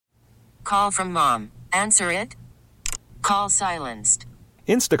call from mom. Answer it. Call silenced.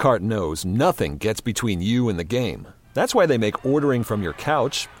 Instacart knows nothing gets between you and the game. That's why they make ordering from your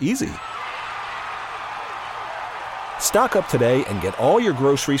couch easy. Stock up today and get all your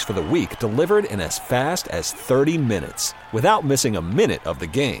groceries for the week delivered in as fast as 30 minutes without missing a minute of the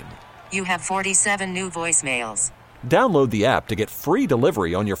game. You have 47 new voicemails. Download the app to get free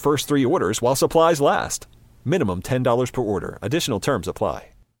delivery on your first 3 orders while supplies last. Minimum $10 per order. Additional terms apply.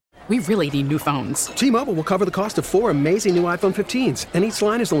 We really need new phones. T-Mobile will cover the cost of 4 amazing new iPhone 15s, and each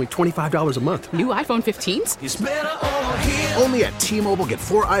line is only $25 a month. New iPhone 15s? It's better over here. Only at T-Mobile, get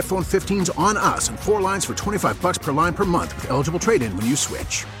 4 iPhone 15s on us and 4 lines for $25 per line per month with eligible trade-in when you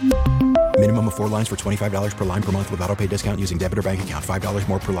switch. Minimum of 4 lines for $25 per line per month with autopay discount using debit or bank account. $5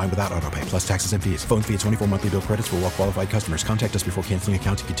 more per line without autopay, plus taxes and fees. Phone fee at 24 monthly bill credits for well-qualified customers. Contact us before canceling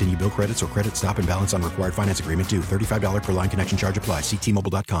account to continue bill credits or credit stop and balance on required finance agreement due. $35 per line connection charge applies. See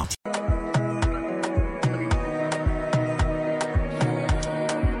T-Mobile.com.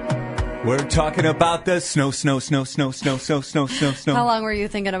 We're talking about the snow. How long were you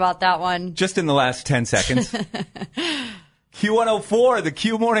thinking about that one? Just in the last 10 seconds. Q104, the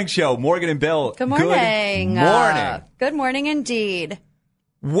Q Morning Show. Morgan and Bill. Good morning. Good morning. Good morning indeed.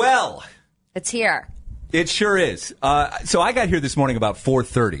 Well, it's here. It sure is. So I got here this morning about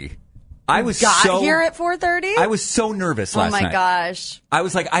 4:30. I was here at 4:30? I was so nervous last night. Oh my gosh. I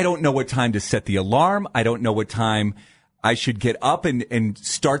was like, I don't know what time to set the alarm. I don't know what time I should get up and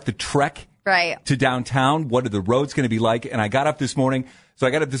start the trek to downtown. What are the roads going to be like? And I got up this morning. So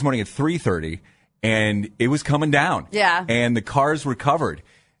I got up this morning at 3:30 and it was coming down. Yeah. And the cars were covered.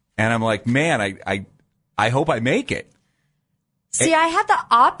 And I'm like, man, I hope I make it. See, I had the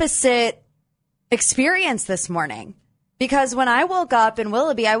opposite experience this morning because when I woke up in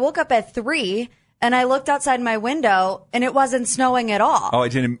Willoughby, I woke up at 3 and I looked outside my window and it wasn't snowing at all. Oh, I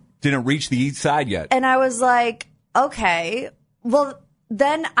didn't reach the east side yet. And I was like, okay, well,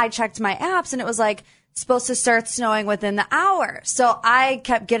 then I checked my apps and it was like supposed to start snowing within the hour. So I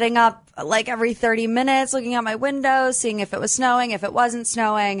kept getting up like every 30 minutes, looking out my window, seeing if it was snowing, if it wasn't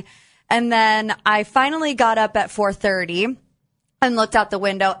snowing. And then I finally got up at 4:30 and looked out the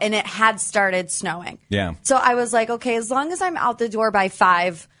window and it had started snowing. Yeah. So I was like, okay, as long as I'm out the door by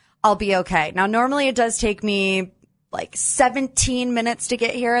 5, I'll be okay. Now, normally it does take me like 17 minutes to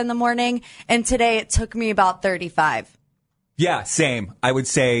get here in the morning. And today it took me about 35. Yeah, same. I would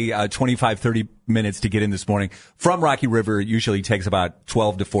say 25, 30 minutes to get in this morning. From Rocky River, it usually takes about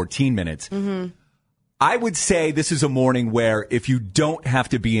 12 to 14 minutes. Mm-hmm. I would say this is a morning where if you don't have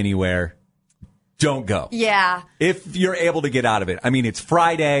to be anywhere, don't go. Yeah. If you're able to get out of it. I mean, it's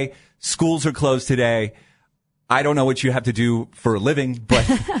Friday. Schools are closed today. I don't know what you have to do for a living, but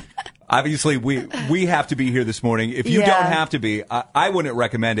obviously we have to be here this morning. If you don't have to be, I wouldn't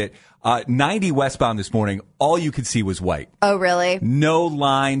recommend it. 90 westbound this morning, all you could see was white. Oh, really? No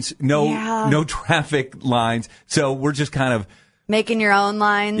lines, no traffic lines. So we're just kind of making your own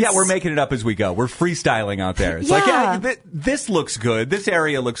lines. Yeah, we're making it up as we go. We're freestyling out there. It's like, yeah, this looks good. This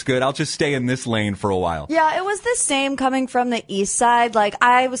area looks good. I'll just stay in this lane for a while. Yeah, it was the same coming from the east side. Like,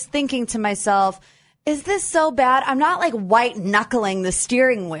 I was thinking to myself, is this so bad? I'm not like white knuckling the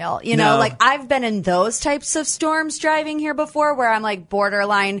steering wheel. You know, like I've been in those types of storms driving here before where I'm like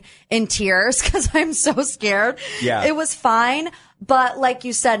borderline in tears because I'm so scared. Yeah. It was fine. But like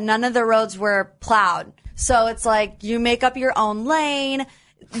you said, none of the roads were plowed. So it's like you make up your own lane.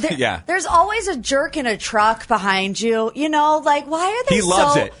 There's always a jerk in a truck behind you. You know, like why are they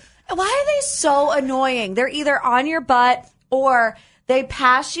Why are they so annoying? They're either on your butt or they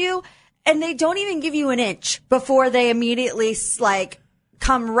pass you and they don't even give you an inch before they immediately like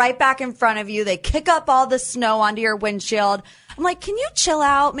come right back in front of you. They kick up all the snow onto your windshield. I'm like, can you chill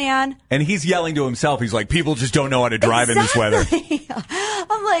out, man? And he's yelling to himself. He's like, people just don't know how to drive in this weather.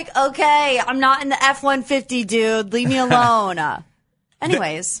 I'm like, okay, I'm not in the F-150, dude. Leave me alone.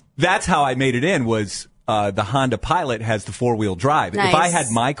 Anyways. That's how I made it in was the Honda Pilot has the 4-wheel drive. Nice. If I had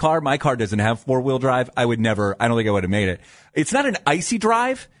my car doesn't have 4-wheel drive. I don't think I would have made it. It's not an icy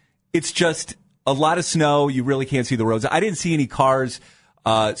drive. It's just a lot of snow. You really can't see the roads. I didn't see any cars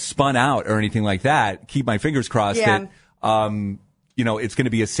spun out or anything like that. Keep my fingers crossed that it's going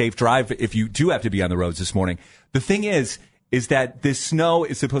to be a safe drive if you do have to be on the roads this morning. The thing is that this snow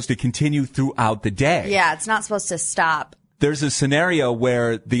is supposed to continue throughout the day. Yeah, it's not supposed to stop. There's a scenario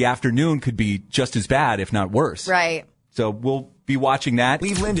where the afternoon could be just as bad, if not worse. Right. So we'll be watching that.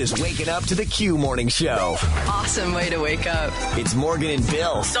 Cleveland is waking up to the Q Morning Show. Awesome way to wake up. It's Morgan and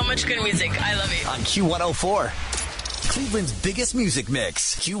Bill. So much good music. I love it. On Q104. Cleveland's biggest music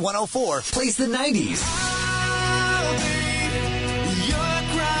mix. Q104 plays the 90s. You're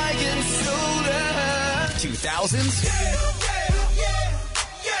crying so 2000s.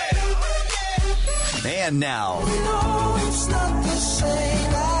 And now.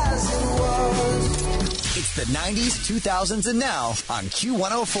 It's the 90s, 2000s, and now on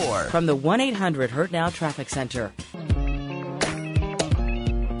Q104. From the 1-800-HURT-NOW Traffic Center.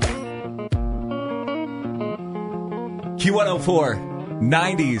 Q104,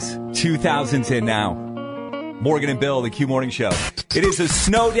 90s, 2000s, and now. Morgan and Bill, the Q Morning Show. It is a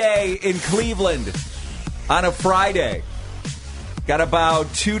snow day in Cleveland on a Friday. Got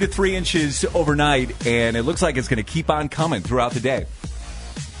about 2 to 3 inches overnight, and it looks like it's going to keep on coming throughout the day.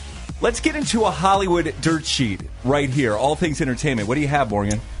 Let's get into a Hollywood dirt sheet right here. All things entertainment. What do you have,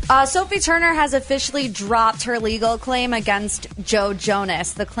 Morgan? Sophie Turner has officially dropped her legal claim against Joe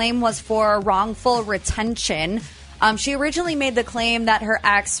Jonas. The claim was for wrongful retention. She originally made the claim that her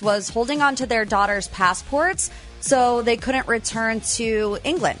ex was holding on to their daughter's passports so they couldn't return to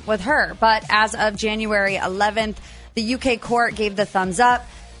England with her. But as of January 11th, the UK court gave the thumbs up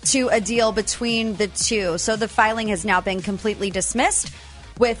to a deal between the two. So the filing has now been completely dismissed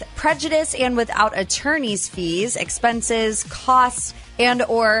with prejudice and without attorney's fees, expenses, costs, and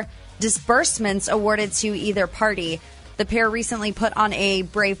or disbursements awarded to either party. The pair recently put on a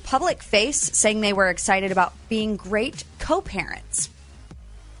brave public face, saying they were excited about being great co-parents.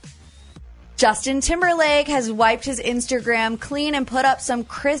 Justin Timberlake has wiped his Instagram clean and put up some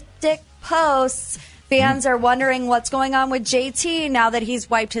cryptic posts. Fans are wondering what's going on with JT now that he's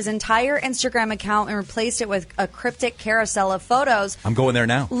wiped his entire Instagram account and replaced it with a cryptic carousel of photos. I'm going there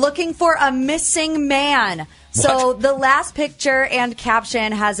now. Looking for a missing man. What? So the last picture and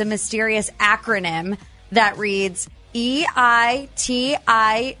caption has a mysterious acronym that reads EITIW.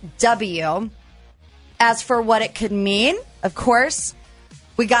 As for what it could mean, of course,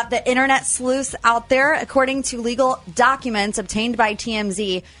 we got the internet sleuths out there. According to legal documents obtained by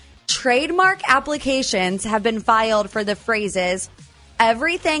TMZ, trademark applications have been filed for the phrases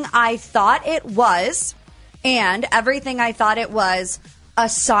 "everything I thought it was" and "everything I thought it was a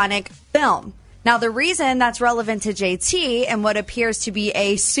Sonic film." Now, the reason that's relevant to JT and what appears to be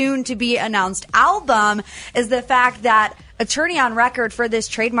a soon-to-be-announced album is the fact that attorney on record for this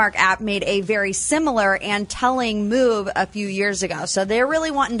trademark app made a very similar and telling move a few years ago. So they're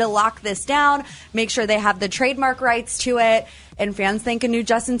really wanting to lock this down, make sure they have the trademark rights to it, and fans think a new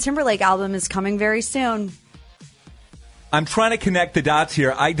Justin Timberlake album is coming very soon. I'm trying to connect the dots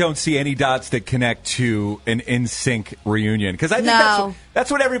here. I don't see any dots that connect to an NSYNC reunion because I think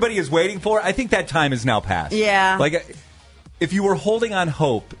that's what everybody is waiting for. I think that time is now past. Yeah. Like, if you were holding on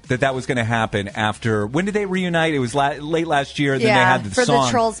hope that was going to happen after, when did they reunite? It was late last year. Then they had the for song.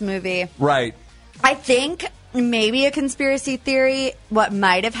 the Trolls movie. Right. I think maybe a conspiracy theory, what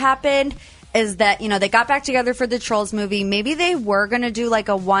might have happened is that, they got back together for the Trolls movie. Maybe they were going to do like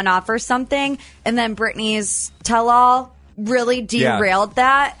a one-off or something, and then Britney's tell-all really derailed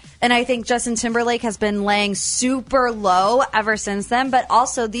that. And I think Justin Timberlake has been laying super low ever since then. But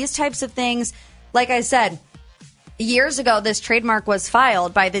also these types of things, like I said, years ago, this trademark was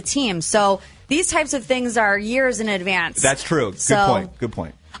filed by the team. So these types of things are years in advance. That's true. Good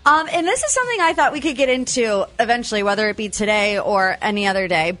point. And this is something I thought we could get into eventually, whether it be today or any other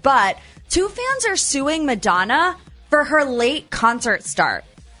day. But two fans are suing Madonna for her late concert start.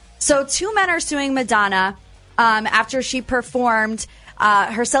 So two men are suing Madonna after she performed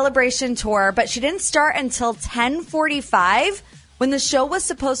her celebration tour, but she didn't start until 10:45 when the show was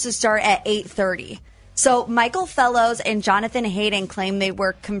supposed to start at 8:30. So Michael Fellows and Jonathan Hayden claim they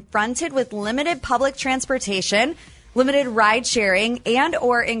were confronted with limited public transportation, limited ride sharing, and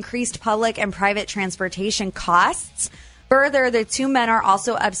or increased public and private transportation costs. Further, the two men are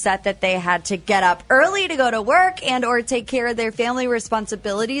also upset that they had to get up early to go to work and or take care of their family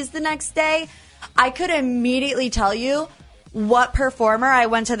responsibilities the next day. I could immediately tell you what performer I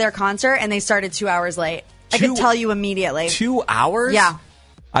went to their concert and they started 2 hours late. I could tell you immediately. 2 hours? Yeah.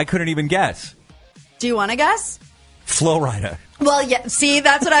 I couldn't even guess. Do you want to guess? Flo Rida. Well, yeah. See,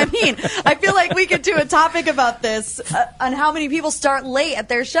 that's what I mean. I feel like we could do a topic about this on how many people start late at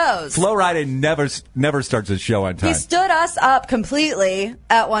their shows. Flo Rida never starts a show on time. He stood us up completely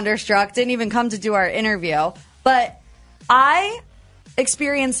at Wonderstruck. Didn't even come to do our interview. But I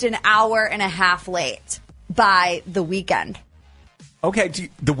experienced an hour and a half late by The Weeknd. Okay,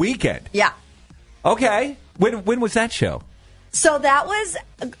 The Weeknd? Yeah. Okay. When was that show? So that was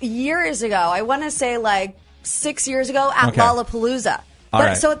years ago. I want to say like 6 years ago at Lollapalooza.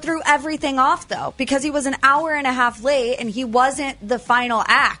 So it threw everything off, though, because he was an hour and a half late and he wasn't the final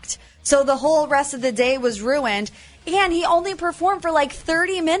act. So the whole rest of the day was ruined, and he only performed for like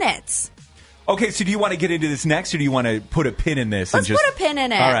 30 minutes. Okay, so do you want to get into this next, or do you want to put a pin in this? Let's put a pin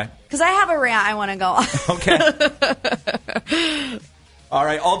in it. All right. Because I have a rant I want to go on. Okay. All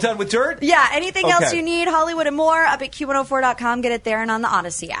right, all done with dirt? Yeah, anything else you need, Hollywood and more, up at Q104.com. Get it there and on the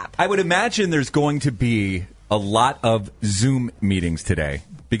Odyssey app. I would imagine there's going to be a lot of Zoom meetings today.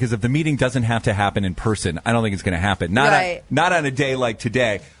 Because if the meeting doesn't have to happen in person, I don't think it's going to happen. Not on a day like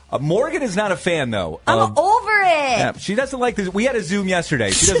today. Morgan is not a fan, though. I'm over it. Yeah, she doesn't like this. We had a Zoom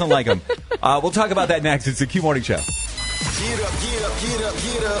yesterday. She doesn't like them. We'll talk about that next. It's the Q Morning Show. Get up, get up, get up,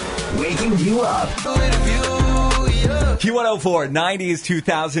 get up. Waking you up. Q104, 90s,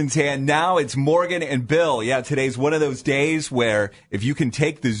 2000s, and now it's Morgan and Bill. Yeah, today's one of those days where if you can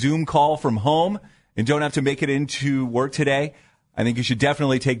take the Zoom call from home and don't have to make it into work today, I think you should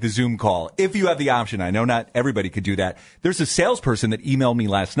definitely take the Zoom call if you have the option. I know not everybody could do that. There's a salesperson that emailed me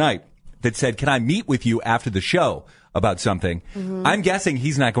last night that said, can I meet with you after the show about something? Mm-hmm. I'm guessing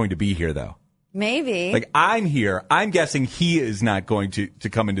he's not going to be here, though. Maybe. Like, I'm here. I'm guessing he is not going to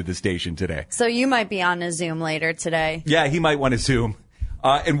come into the station today. So you might be on a Zoom later today. Yeah, he might want to Zoom.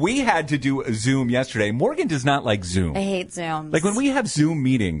 And we had to do a Zoom yesterday. Morgan does not like Zoom. I hate Zooms. Like, when we have Zoom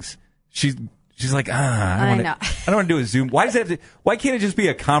meetings, she's like, I don't want to do a Zoom. Why can't it just be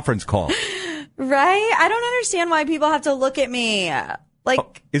a conference call? Right? I don't understand why people have to look at me.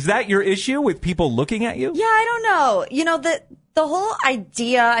 Like, is that your issue with people looking at you? Yeah, I don't know. You know, the whole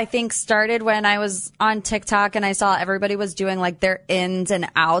idea, I think, started when I was on TikTok and I saw everybody was doing like their ins and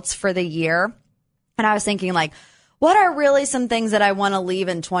outs for the year. And I was thinking, like, what are really some things that I want to leave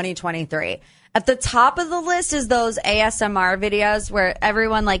in 2023? At the top of the list is those ASMR videos where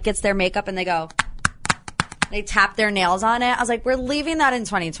everyone like gets their makeup and they tap their nails on it. I was like, we're leaving that in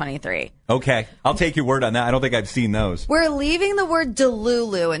 2023. Okay. I'll take your word on that. I don't think I've seen those. We're leaving the word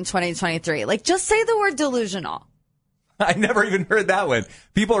delulu in 2023. Like, just say the word delusional. I never even heard that one.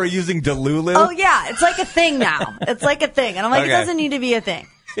 People are using delulu? Oh, yeah. It's like a thing now. It's like a thing. And I'm like, It doesn't need to be a thing.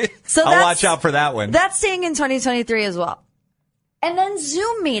 So I'll watch out for that one. That's staying in 2023 as well. And then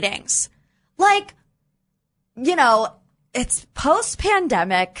Zoom meetings. Like, you know, it's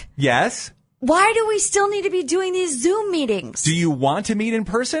post-pandemic. Yes. Why do we still need to be doing these Zoom meetings? Do you want to meet in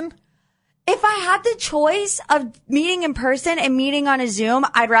person? If I had the choice of meeting in person and meeting on a Zoom,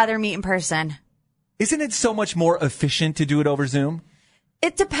 I'd rather meet in person. Isn't it so much more efficient to do it over Zoom?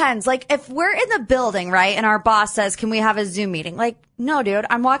 It depends. Like, if we're in the building, right, and our boss says, can we have a Zoom meeting? Like, no, dude,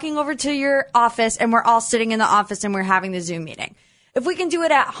 I'm walking over to your office and we're all sitting in the office and we're having the Zoom meeting. If we can do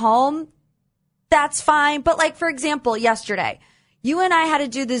it at home, that's fine. But like, for example, yesterday, you and I had to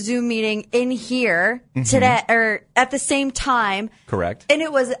do the Zoom meeting in here today, or at the same time. Correct. And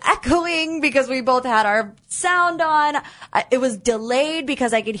it was echoing because we both had our sound on. It was delayed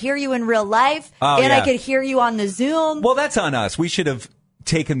because I could hear you in real life and I could hear you on the Zoom. Well, that's on us. We should have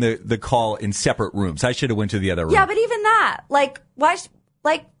taken the call in separate rooms. I should have went to the other room. Yeah, but even that, like, why,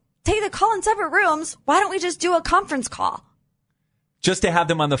 take the call in separate rooms. Why don't we just do a conference call? Just to have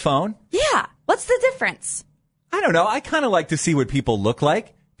them on the phone? Yeah. What's the difference? I don't know. I kind of like to see what people look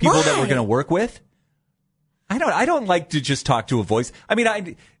like. People that we're going to work with. I don't like to just talk to a voice. I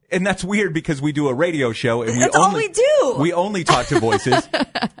mean, and that's weird because we do a radio show and that's all we do. We only talk to voices.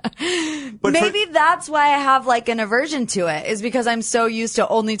 But maybe that's why I have like an aversion to it, is because I'm so used to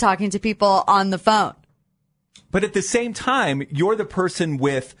only talking to people on the phone. But at the same time, you're the person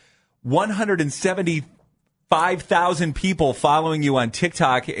with 175,000 people following you on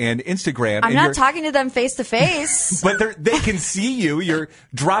TikTok and Instagram. I'm not talking to them face to face. But they can see you. You're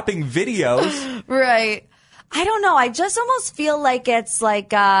dropping videos. Right. I don't know. I just almost feel like it's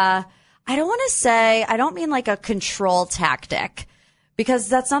like, I don't mean like a control tactic, because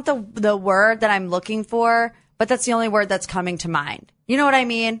that's not the word that I'm looking for, but that's the only word that's coming to mind. You know what I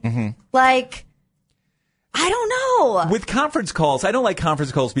mean? Mm-hmm. Like, I don't know. With conference calls, I don't like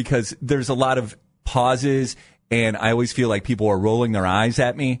conference calls because there's a lot of pauses, and I always feel like people are rolling their eyes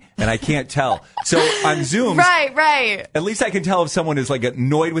at me, and I can't tell. So on Zoom, right. At least I can tell if someone is like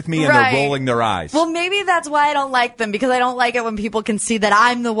annoyed with me and they're rolling their eyes. Well, maybe that's why I don't like them, because I don't like it when people can see that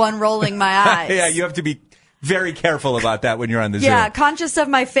I'm the one rolling my eyes. Yeah, you have to be very careful about that when you're on the Zoom. Yeah, conscious of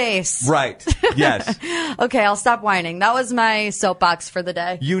my face. Right. Yes. Okay, I'll stop whining. That was my soapbox for the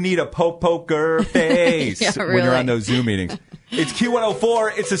day. You need a poker face yeah, really. When you're on those Zoom meetings. It's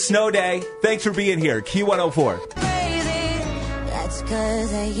Q104. It's a snow day. Thanks for being here. Q104. That's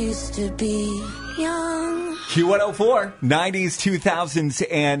 'cause I used to be young. Q104, 90s, 2000s,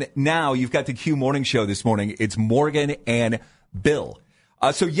 and now you've got the Q Morning Show this morning. It's Morgan and Bill.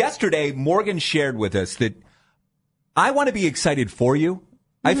 So yesterday, Morgan shared with us that I want to be excited for you.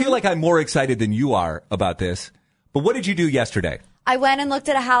 Mm-hmm. I feel like I'm more excited than you are about this. But what did you do yesterday? I went and looked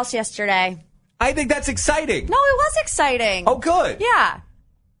at a house yesterday. I think that's exciting. No, it was exciting. Oh, good. Yeah.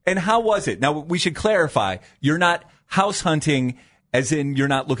 And how was it? Now, we should clarify. You're not house hunting as in you're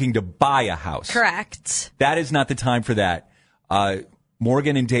not looking to buy a house. Correct. That is not the time for that.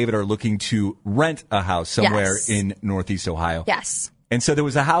 Morgan and David are looking to rent a house somewhere in Northeast Ohio. Yes. And so there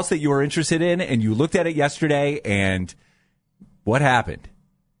was a house that you were interested in, and you looked at it yesterday, and what happened?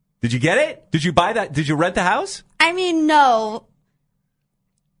 Did you get it? Did you buy that? Did you rent the house? I mean, no.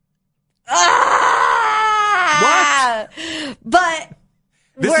 What? But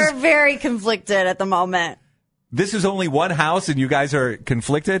we're very conflicted at the moment. This is only one house and you guys are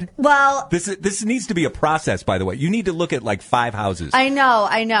conflicted? Well, this needs to be a process, by the way. You need to look at like 5 houses. I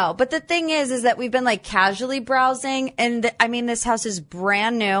know. But the thing is that we've been like casually browsing, and I mean, this house is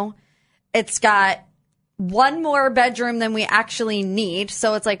brand new. It's got one more bedroom than we actually need.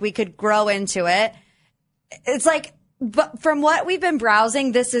 So it's like we could grow into it. It's like, but from what we've been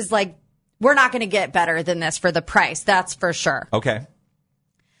browsing, this is like, we're not going to get better than this for the price. That's for sure. Okay.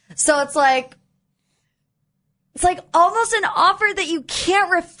 So it's like almost an offer that you can't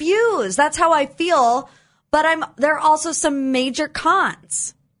refuse. That's how I feel. But there are also some major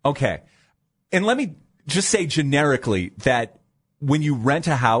cons. Okay. And let me just say generically that when you rent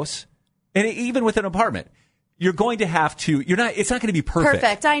a house, and even with an apartment, you're going to have to, it's not going to be perfect.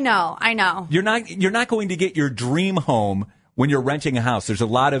 Perfect. I know. You're not going to get your dream home when you're renting a house. There's a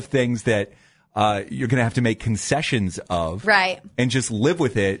lot of things that you're going to have to make concessions of. Right. And just live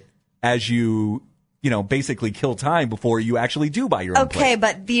with it as you basically kill time before you actually do buy your own place. Okay,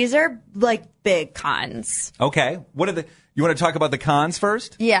 but these are like big cons. Okay. You want to talk about the cons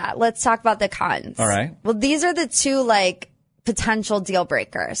first? Yeah, let's talk about the cons. All right. Well, these are the two like potential deal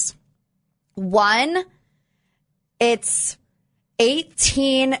breakers. One, it's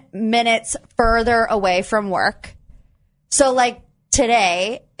 18 minutes further away from work. So like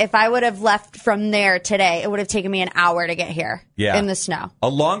today, if I would have left from there today, it would have taken me an hour to get here in the snow. A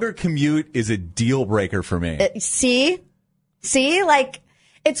longer commute is a deal breaker for me. See, like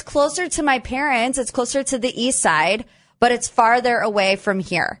it's closer to my parents. It's closer to the east side, but it's farther away from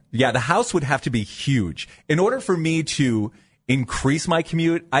here. Yeah, the house would have to be huge. In order for me to increase my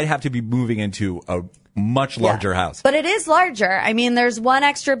commute, I'd have to be moving into a much larger house. But it is larger. I mean, there's 1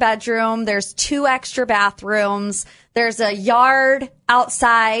 extra bedroom. There's 2 extra bathrooms. There's a yard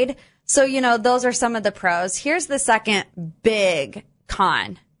outside. So, those are some of the pros. Here's the second big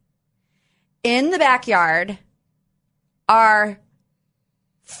con. In the backyard are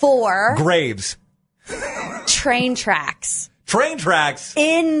 4 graves. Train tracks. Train tracks?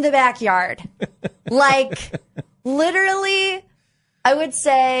 In the backyard. Like, literally, I would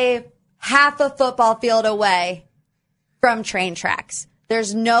say half a football field away from train tracks.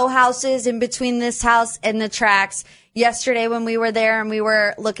 There's no houses in between this house and the tracks. Yesterday when we were there and we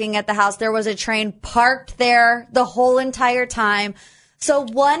were looking at the house, there was a train parked there the whole entire time. So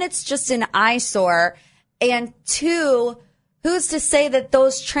 1, it's just an eyesore. And 2, who's to say that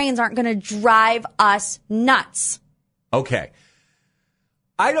those trains aren't going to drive us nuts? Okay.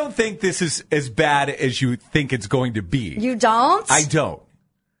 I don't think this is as bad as you think it's going to be. You don't? I don't.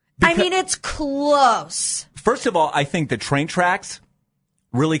 I mean, it's close. First of all, I think the train tracks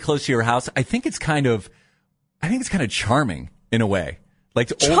really close to your house, I think it's kind of charming in a way.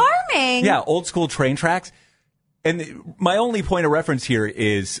 Like charming? Old school train tracks. And my only point of reference here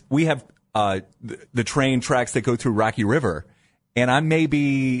is we have the train tracks that go through Rocky River, and I'm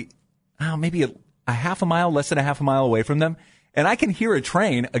maybe a half a mile, less than a half a mile away from them, and I can hear a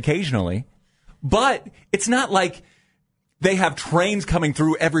train occasionally, but it's not like they have trains coming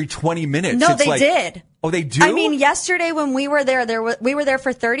through every 20 minutes. No, they did. Oh, they do? I mean, yesterday when we were there, we were there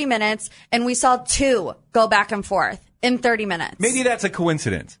for 30 minutes, and we saw 2 go back and forth in 30 minutes. Maybe that's a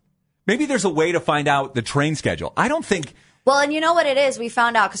coincidence. Maybe there's a way to find out the train schedule. I don't think... Well, and you know what it is? We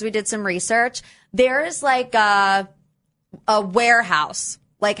found out because we did some research. There's like a warehouse,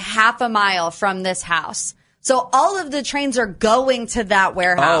 like half a mile from this house. So all of the trains are going to that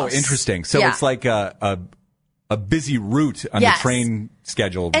warehouse. Oh, interesting. So it's like a busy route on the train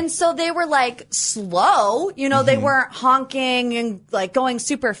schedule. And so they were like slow, they weren't honking and like going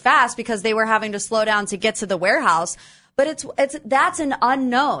super fast because they were having to slow down to get to the warehouse. But that's an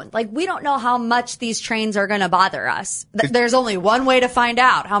unknown. Like, we don't know how much these trains are going to bother us. There's only one way to find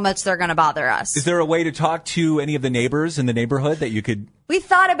out how much they're going to bother us. Is there a way to talk to any of the neighbors in the neighborhood that you could... We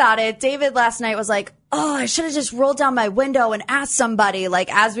thought about it. David last night was like, oh, I should have just rolled down my window and asked somebody, like,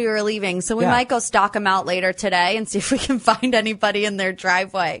 as we were leaving. So we might go stalk them out later today and see if we can find anybody in their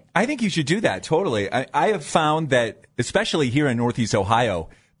driveway. I think you should do that, totally. I have found that, especially here in Northeast Ohio,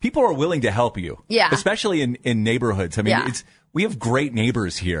 people are willing to help you. Yeah. Especially in neighborhoods. I mean, we have great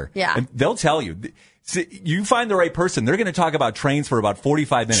neighbors here. Yeah. And they'll tell you. You find the right person, they're going to talk about trains for about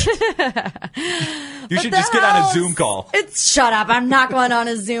 45 minutes. You should just get on a Zoom call. Shut up. I'm not going on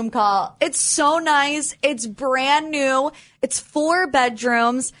a Zoom call. It's so nice. It's brand new. It's 4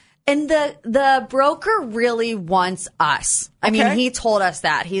 bedrooms. And the broker really wants us. I mean, he told us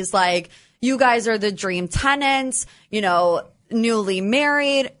that. He's like, you guys are the dream tenants, newly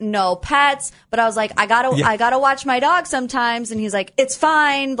married, no pets. But I was like, I gotta watch my dog sometimes. And he's like, it's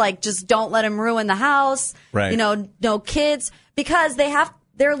fine. Like, just don't let him ruin the house. Right. No kids, because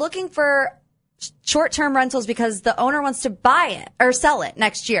they're looking for short-term rentals because the owner wants to buy it or sell it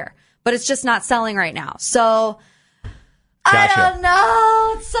next year, but it's just not selling right now. So Gotcha. I don't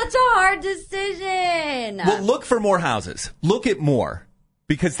know. It's such a hard decision. Well, look for more houses. Look at more.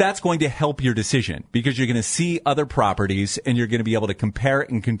 Because that's going to help your decision. Because you're going to see other properties and you're going to be able to compare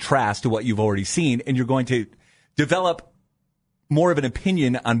and contrast to what you've already seen. And you're going to develop more of an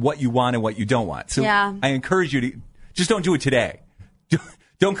opinion on what you want and what you don't want. So I encourage you to just don't do it today.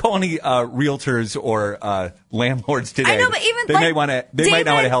 Don't call any realtors or landlords today. I know, but even they might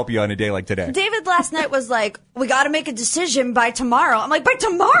not want to help you on a day like today. David last night was like, "We got to make a decision by tomorrow." I'm like, "By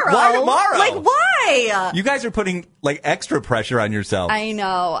tomorrow? Why tomorrow? Like, why?" You guys are putting extra pressure on yourself. I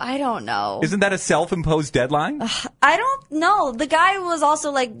know. I don't know. Isn't that a self-imposed deadline? I don't know. The guy was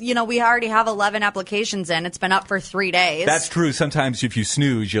also like, we already have 11 applications in. It's been up for 3 days. That's true. Sometimes if you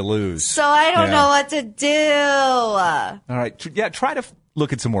snooze, you lose. So I don't know what to do. All right. Yeah, try to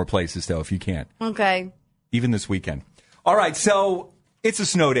look at some more places, though, if you can. Okay. Even this weekend. All right, so it's a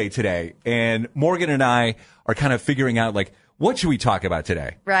snow day today, and Morgan and I are kind of figuring out, what should we talk about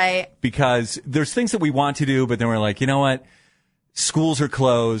today? Right. Because there's things that we want to do, but then we're like, you know what? Schools are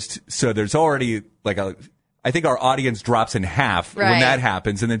closed, so there's already, I think our audience drops in half when that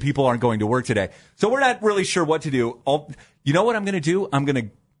happens, and then people aren't going to work today. So we're not really sure what to do. You know what I'm going to do? I'm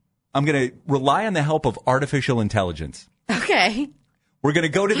going to rely on the help of artificial intelligence. Okay. We're going to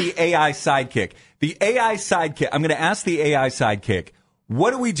go to the AI sidekick. The AI sidekick, I'm going to ask the AI sidekick, what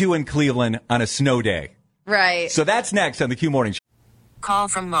do we do in Cleveland on a snow day? Right. So that's next on the Q Morning Show. Call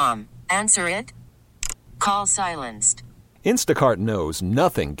from mom. Answer it. Call silenced. Instacart knows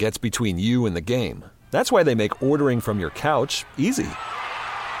nothing gets between you and the game. That's why they make ordering from your couch easy.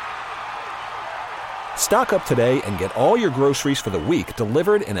 Stock up today and get all your groceries for the week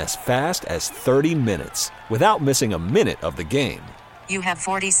delivered in as fast as 30 minutes without missing a minute of the game. You have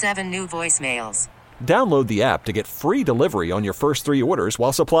 47 new voicemails. Download the app to get free delivery on your first 3 orders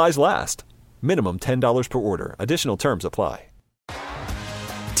while supplies last. Minimum $10 per order. Additional terms apply.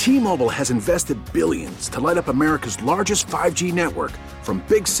 T-Mobile has invested billions to light up America's largest 5G network, from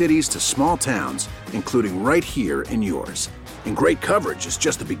big cities to small towns, including right here in yours. And great coverage is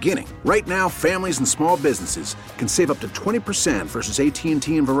just the beginning. Right now, families and small businesses can save up to 20% versus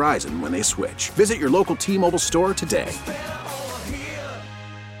AT&T and Verizon when they switch. Visit your local T-Mobile store today.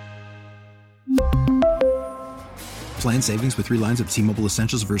 Plan savings with 3 lines of T-Mobile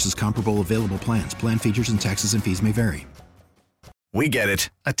Essentials versus comparable available plans. Plan features and taxes and fees may vary. We get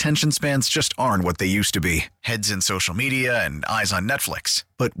it. Attention spans just aren't what they used to be. Heads in social media and eyes on Netflix.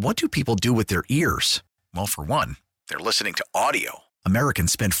 But what do people do with their ears? Well, for one, they're listening to audio.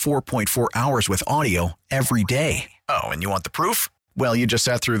 Americans spend 4.4 hours with audio every day. Oh, and you want the proof? Well, you just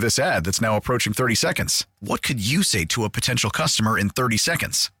sat through this ad that's now approaching 30 seconds. What could you say to a potential customer in 30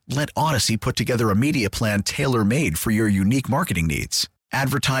 seconds? Let Odyssey put together a media plan tailor-made for your unique marketing needs.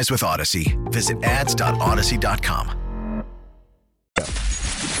 Advertise with Odyssey. Visit ads.odyssey.com.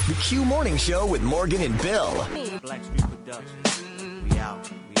 The Q Morning Show with Morgan and Bill.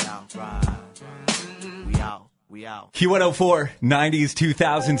 We out. Q104, 90s,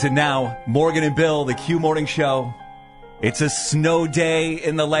 2000s, and now, Morgan and Bill, the Q Morning Show. It's a snow day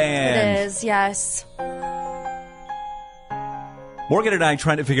in the land. It is, yes. Morgan and I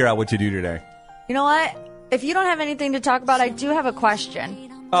trying to figure out what to do today. You know what? If you don't have anything to talk about, I do have a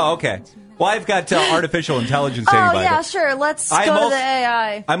question. Oh, okay. Well, I've got artificial intelligence standing by. Oh, yeah, sure. Let's go to the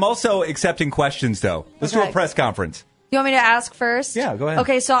AI. I'm also accepting questions, though. Let's do a press conference. You want me to ask first? Yeah, go ahead.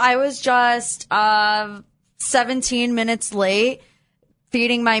 Okay, so I was just 17 minutes late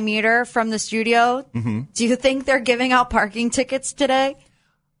feeding my meter from the studio. Mm-hmm. Do you think they're giving out parking tickets today?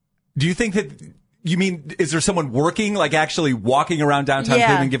 Do you think that... You mean, is there someone working, actually walking around downtown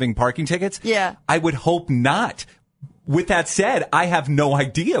Cleveland giving parking tickets? Yeah. I would hope not. With that said, I have no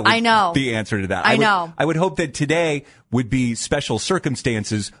idea the answer to that. I know. I would hope that today would be special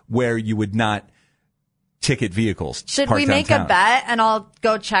circumstances where you would not ticket vehicles. Should we make a bet and I'll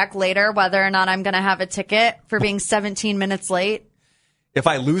go check later whether or not I'm going to have a ticket for being 17 minutes late? If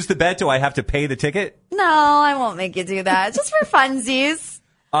I lose the bet, do I have to pay the ticket? No, I won't make you do that. Just for funsies.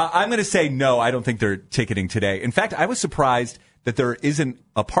 I'm going to say no. I don't think they're ticketing today. In fact, I was surprised that there isn't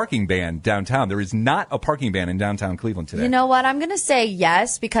a parking ban downtown. There is not a parking ban in downtown Cleveland today. You know what? I'm going to say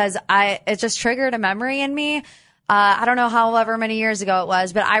yes because it just triggered a memory in me. I don't know however many years ago it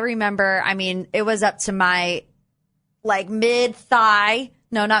was, but I remember, it was up to my mid-thigh.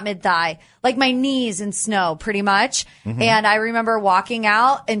 No, not mid-thigh. Like my knees in snow, pretty much. Mm-hmm. And I remember walking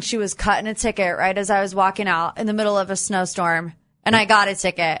out and she was cutting a ticket right as I was walking out in the middle of a snowstorm. And I got a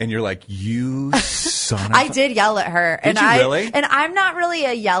ticket. And you're like, you son of I did yell at her. Did you really? And I'm not really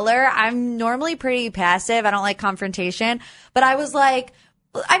a yeller. I'm normally pretty passive. I don't like confrontation. But I was like,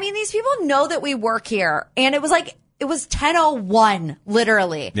 these people know that we work here. And it was 10:01,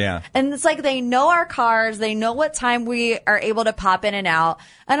 literally. Yeah. And it's like they know our cars. They know what time we are able to pop in and out.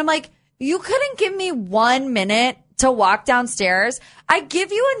 And I'm like, you couldn't give me 1 minute to walk downstairs. I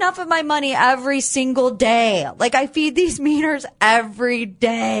give you enough of my money every single day. Like I feed these meters every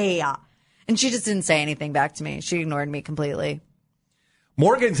day. And she just didn't say anything back to me. She ignored me completely.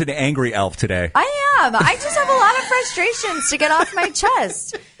 Morgan's an angry elf today. I am. I just have a lot of frustrations to get off my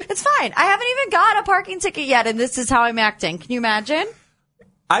chest. It's fine. I haven't even got a parking ticket yet, and this is how I'm acting. Can you imagine?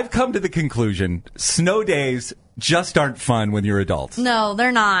 I've come to the conclusion snow days just aren't fun when you're adults. No,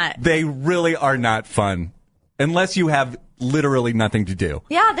 they're not. They really are not fun unless you have literally nothing to do.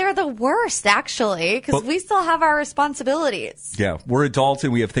 Yeah, they're the worst, actually, because we still have our responsibilities. Yeah, we're adults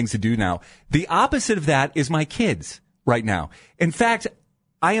and we have things to do now. The opposite of that is my kids right now. In fact,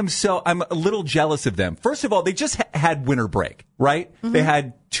 I'm a little jealous of them. First of all, they just had winter break, right? Mm-hmm. They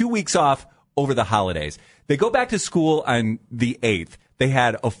had 2 weeks off over the holidays. They go back to school on the 8th. They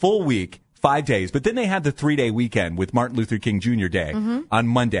had a full week, 5 days, but then they had the 3-day weekend with Martin Luther King Jr. Day on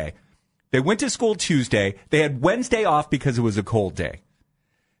Monday. They went to school Tuesday. They had Wednesday off because it was a cold day.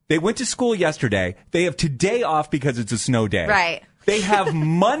 They went to school yesterday. They have today off because it's a snow day. Right. They have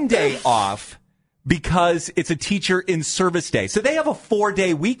Monday off because it's a teacher in service day. So they have a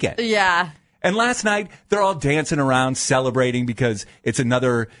 4-day weekend. Yeah. And last night, they're all dancing around, celebrating because it's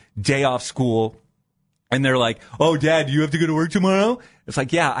another day off school. And they're like, oh, Dad, you have to go to work tomorrow? It's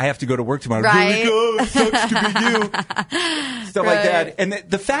like, yeah, I have to go to work tomorrow. Right. Here we go. It sucks to be you. Stuff like that. And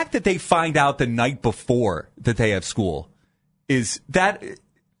the fact that they find out the night before that they have school is that,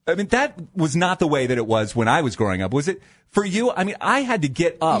 that was not the way that it was when I was growing up. Was it for you? I had to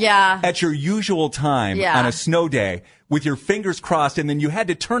get up at your usual time on a snow day with your fingers crossed, and then you had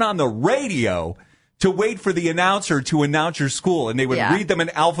to turn on the radio to wait for the announcer to announce your school, and they would read them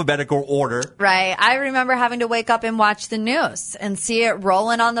in alphabetical order. Right. I remember having to wake up and watch the news and see it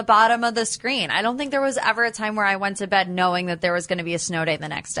rolling on the bottom of the screen. I don't think there was ever a time where I went to bed knowing that there was going to be a snow day the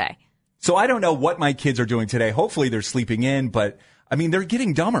next day. So I don't know what my kids are doing today. Hopefully they're sleeping in, but, they're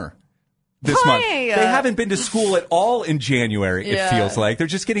getting dumber this month. They haven't been to school at all in January, it feels like. They're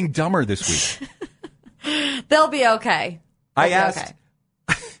just getting dumber this week. They'll be okay. I asked.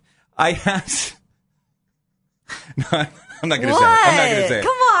 No, I'm not going to say it. I'm not going to say it.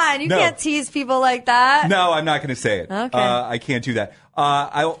 Come on. You can't tease people like that. No, I'm not going to say it. Okay. I can't do that.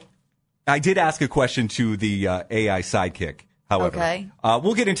 I did ask a question to the AI sidekick, however. Okay.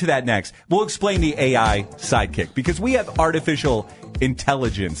 We'll get into that next. We'll explain the AI sidekick because we have artificial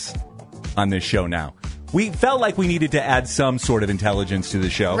intelligence on this show now. We felt like we needed to add some sort of intelligence to the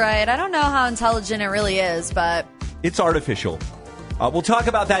show. Right. I don't know how intelligent it really is, but it's artificial. We'll talk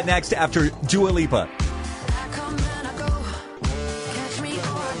about that next after Dua Lipa.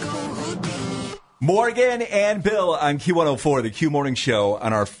 Morgan and Bill on Q104, the Q Morning Show,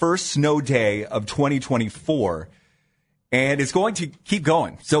 on our first snow day of 2024. And it's going to keep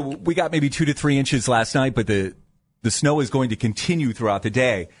going. So we got maybe 2 to 3 inches last night, but the snow is going to continue throughout the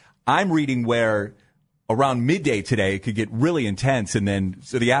day. I'm reading where around midday today it could get really intense, and then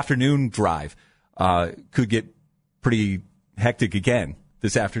so the afternoon drive could get pretty hectic again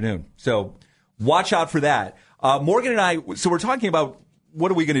this afternoon. So watch out for that. Morgan and I, so we're talking about what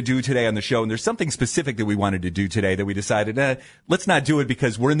are we going to do today on the show? And there's something specific that we wanted to do today that we decided, let's not do it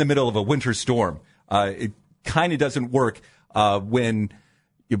because we're in the middle of a winter storm. It kind of doesn't work when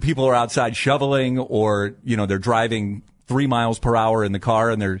people are outside shoveling or, they're driving 3 miles per hour in the car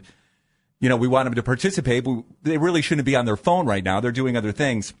and they're, we want them to participate, but they really shouldn't be on their phone right now. They're doing other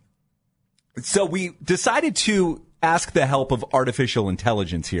things. So we decided to ask the help of artificial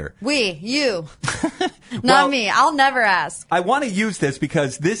intelligence here. You. Not me. I'll never ask. I want to use this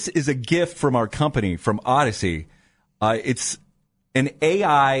because this is a gift from our company, from Odyssey. It's an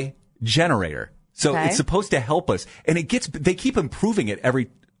AI generator. So it's supposed to help us. And they keep improving it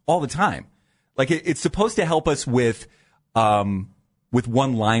all the time. Like it's supposed to help us with, with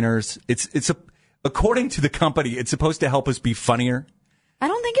one-liners. According to the company, it's supposed to help us be funnier. I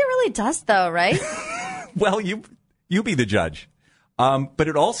don't think it really does, though, right? Well, you be the judge. But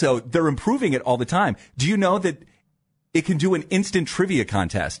they're improving it all the time. Do you know that it can do an instant trivia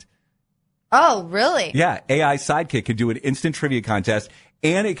contest? Oh, really? Yeah, AI Sidekick can do an instant trivia contest,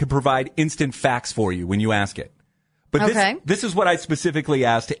 and it can provide instant facts for you when you ask it. But this is what I specifically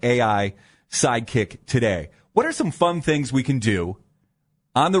asked AI Sidekick today. What are some fun things we can do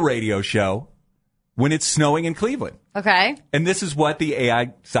on the radio show when it's snowing in Cleveland? Okay. And this is what the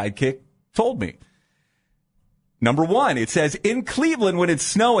AI Sidekick told me. Number 1, it says, in Cleveland, when it's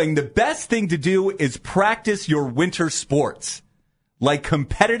snowing, the best thing to do is practice your winter sports, like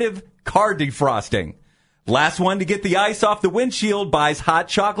competitive car defrosting. Last one to get the ice off the windshield buys hot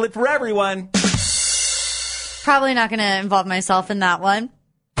chocolate for everyone. Probably not going to involve myself in that one.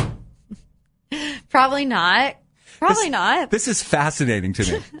 Probably not. This is fascinating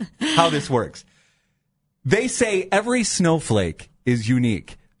to me, how this works. They say every snowflake is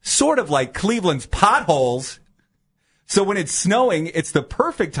unique, sort of like Cleveland's potholes. So when it's snowing, it's the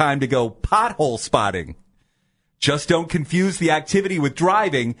perfect time to go pothole spotting. Just don't confuse the activity with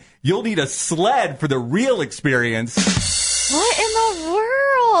driving. You'll need a sled for the real experience. What in the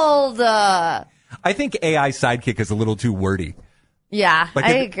world? I think AI Sidekick is a little too wordy. Yeah,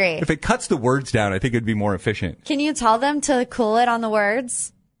 I agree. If it cuts the words down, I think it'd be more efficient. Can you tell them to cool it on the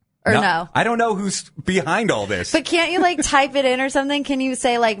words? Or no? I don't know who's behind all this. But can't you type it in or something? Can you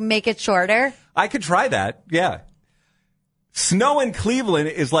say make it shorter? I could try that. Yeah. Snow in Cleveland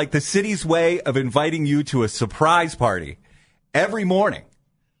is like the city's way of inviting you to a surprise party every morning.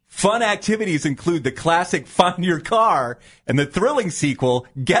 Fun activities include the classic Find Your Car and the thrilling sequel,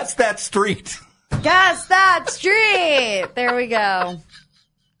 Guess That Street. Guess That Street. There we go.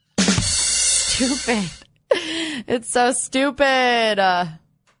 Stupid. It's so stupid. I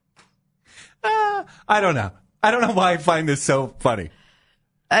don't know. I don't know why I find this so funny.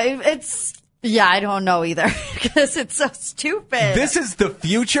 I don't know either because it's so stupid. This is the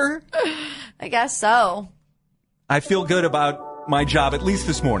future? I guess so. I feel good about my job, at least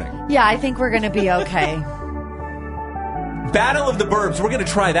this morning. Yeah, I think we're going to be okay. Battle of the Burbs. We're going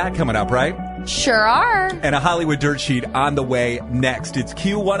to try that coming up, right? Sure are. And a Hollywood Dirt Sheet on the way next. It's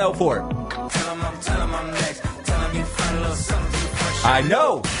Q104. I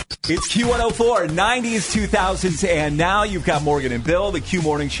know. It's Q104, 90s, 2000s, and now you've got Morgan and Bill, the Q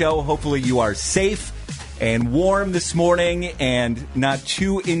Morning Show. Hopefully you are safe and warm this morning and not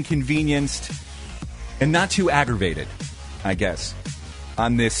too inconvenienced and not too aggravated, I guess,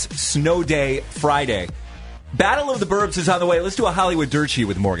 on this snow day Friday. Battle of the Burbs is on the way. Let's do a Hollywood Dirt Sheet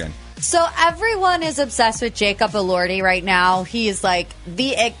with Morgan. So everyone is obsessed with Jacob Elordi right now. He's like the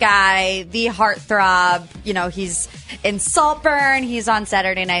it guy, the heartthrob. He's in Saltburn. He's on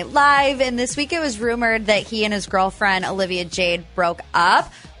Saturday Night Live. And this week it was rumored that he and his girlfriend, Olivia Jade, broke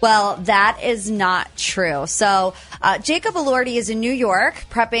up. Well, that is not true. So Jacob Elordi is in New York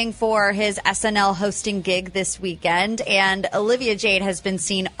prepping for his SNL hosting gig this weekend. And Olivia Jade has been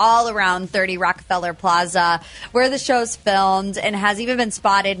seen all around 30 Rockefeller Plaza where the show's filmed and has even been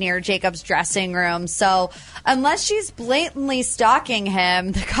spotted near Jacob's dressing room. So unless she's blatantly stalking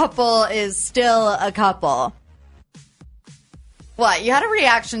him, the couple is still a couple. What? You had a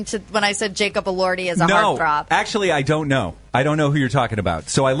reaction to when I said Jacob Elordi is a heartthrob. Actually, I don't know. I don't know who you're talking about.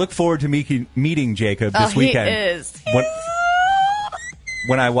 So I look forward to meeting Jacob this weekend. He is.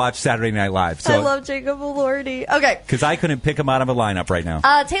 When I watch Saturday Night Live. So, I love Jacob Elordi. Okay. Because I couldn't pick him out of a lineup right now.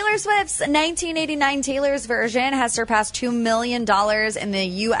 Taylor Swift's 1989 Taylor's version has surpassed $2 million in the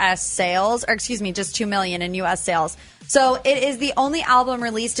U.S. sales. Or excuse me, just $2 million in U.S. sales. So it is the only album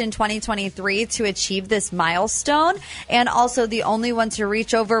released in 2023 to achieve this milestone and also the only one to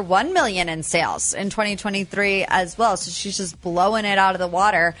reach over 1 million in sales in 2023 as well. So she's just blowing it out of the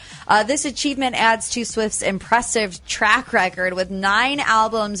water. This achievement adds to Swift's impressive track record with 9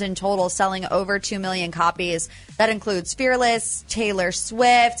 albums in total selling over 2 million copies. That includes Fearless, Taylor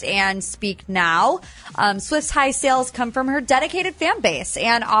Swift, and Speak Now. Swift's high sales come from her dedicated fan base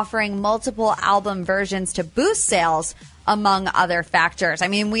and offering multiple album versions to boost sales, among other factors. I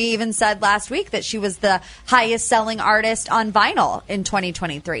mean, we even said last week that she was the highest selling artist on vinyl in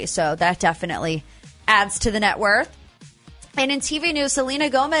 2023. So that definitely adds to the net worth. And in TV news,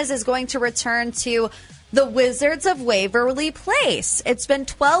 Selena Gomez is going to return to The Wizards of Waverly Place. It's been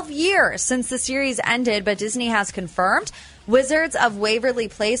 12 years since the series ended, but Disney has confirmed Wizards of Waverly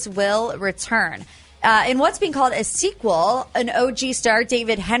Place will return. In what's being called a sequel, an OG star,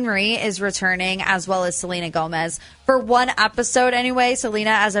 David Henry, is returning, as well as Selena Gomez, for one episode anyway. Selena,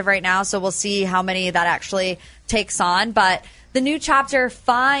 as of right now, so we'll see how many that actually takes on. But The new chapter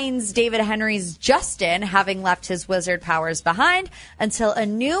finds David Henry's Justin having left his wizard powers behind until a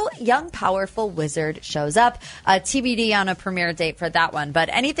new, young, powerful wizard shows up. TBD on a premiere date for that one. But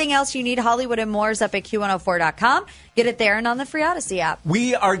anything else you need, Hollywood and more, is up at Q104.com. Get it there and on the free Odyssey app.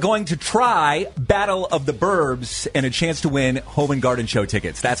 We are going to try Battle of the Burbs and a chance to win Home and Garden Show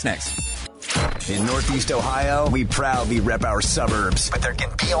tickets. That's next. In Northeast Ohio, we proudly rep our suburbs, but there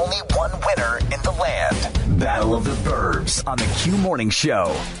can be only one winner in the land. Battle of the Burbs on the Q Morning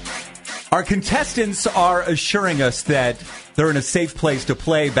Show. Our contestants are assuring us that they're in a safe place to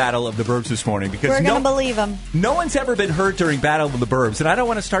play Battle of the Burbs this morning because we're going to believe them. No one's ever been hurt during Battle of the Burbs, and I don't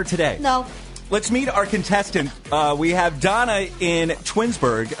want to start today. No. Let's meet our contestant. We have Donna in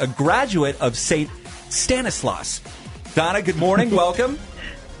Twinsburg, a graduate of St. Stanislaus. Donna, good morning. Welcome.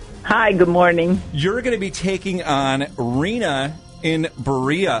 Hi, good morning. You're going to be taking on Rena in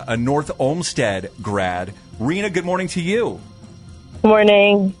Berea, a North Olmsted grad. Rena, good morning to you. Good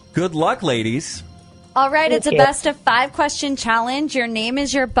morning. Good luck, ladies. All right, Thank it's you. a best of 5 question challenge. Your name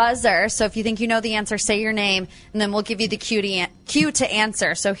is your buzzer. So if you think you know the answer, say your name, and then we'll give you the cue to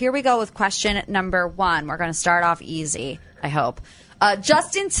answer. So here we go with question number 1. We're going to start off easy, I hope.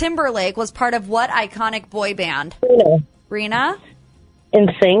 Justin Timberlake was part of what iconic boy band? Rena?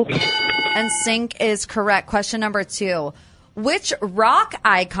 NSYNC. NSYNC is correct. Question number 2. Which rock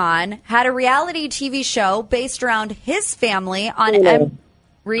icon had a reality TV show based around his family on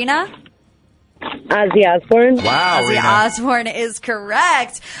Rena? Ozzy Osbourne. Wow, Ozzy Rena. Osbourne is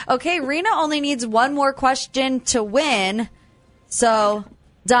correct. Okay, Rena only needs one more question to win. So,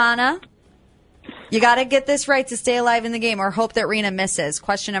 Donna, you got to get this right to stay alive in the game or hope that Rena misses.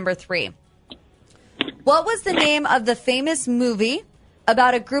 Question number 3. What was the name of the famous movie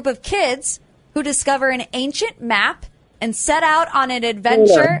about a group of kids who discover an ancient map and set out on an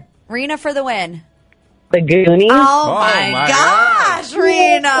adventure? Rena for the win. The Goonies. Oh my gosh,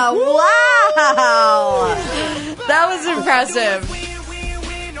 Rena. Wow. That was impressive.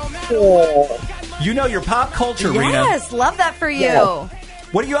 You know your pop culture, Rena. Yes, love that for you. Yes.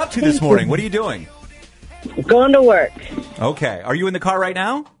 What are you up to this morning? What are you doing? Going to work. Okay. Are you in the car right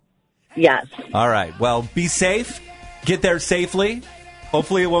now? Yes. All right. Well, be safe. Get there safely.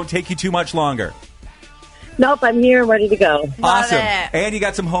 Hopefully it won't take you too much longer. Nope, I'm here, ready to go. Awesome. it. And you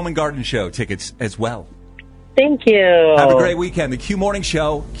got some Home and Garden Show tickets as well. Thank you. Have a great weekend. The Q Morning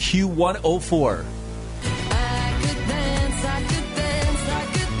Show, Q104.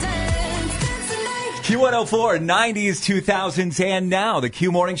 Q104, 90s, 2000s, and now the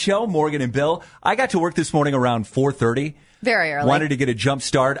Q Morning Show, Morgan and Bill. I got to work this morning around 4:30. Very early. Wanted to get a jump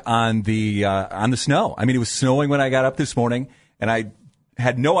start on the snow. I mean, it was snowing when I got up this morning, and I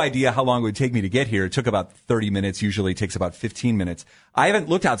had no idea how long it would take me to get here. It took about 30 minutes. Usually it takes about 15 minutes. I haven't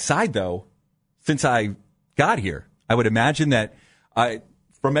looked outside, though, since I got here. I would imagine that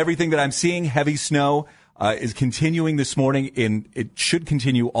from everything that I'm seeing, heavy snow is continuing this morning, and it should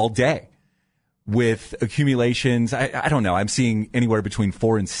continue all day with accumulations. I don't know. I'm seeing anywhere between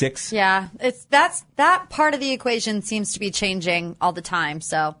 4 and 6. Yeah, that part of the equation seems to be changing all the time.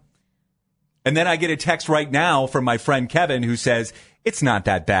 So, and then I get a text right now from my friend Kevin who says it's not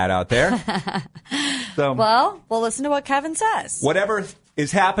that bad out there. So, well, we'll listen to what Kevin says. Whatever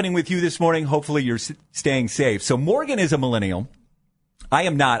is happening with you this morning, hopefully you're staying safe. So Morgan is a millennial. I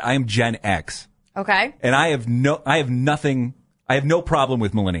am not. I am Gen X. Okay. And I have no problem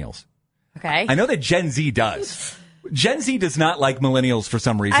with millennials. Okay. I know that Gen Z does. Gen Z does not like millennials for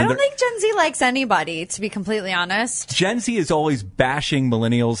some reason. I don't think Gen Z likes anybody, to be completely honest. Gen Z is always bashing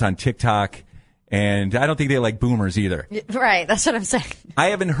millennials on TikTok, and I don't think they like boomers either. Right, that's what I'm saying. I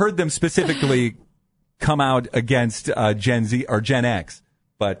haven't heard them specifically come out against Gen Z or Gen X,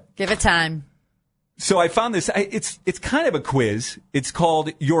 but give it time. So I found this. It's kind of a quiz. It's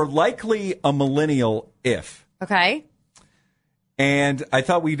called "You're Likely a Millennial If." Okay. And I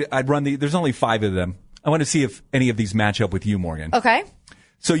thought I'd run there's only 5 of them. I want to see if any of these match up with you, Morgan. Okay.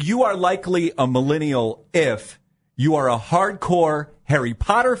 So you are likely a millennial if you are a hardcore Harry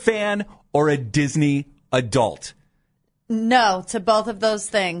Potter fan or a Disney adult. No to both of those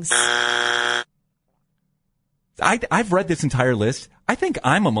things. I've read this entire list. I think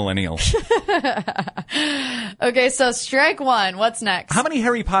I'm a millennial. Okay, so strike 1. What's next? How many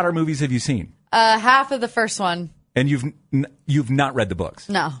Harry Potter movies have you seen? Half of the first one. And you've not read the books?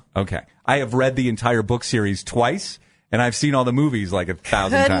 No. Okay. I have read the entire book series twice, and I've seen all the movies like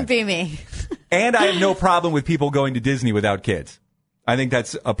 1,000 times. Couldn't be me. And I have no problem with people going to Disney without kids. I think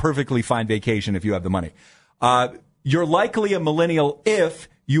that's a perfectly fine vacation if you have the money. You're likely a millennial if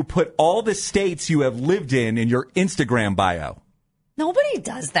you put all the states you have lived in your Instagram bio. Nobody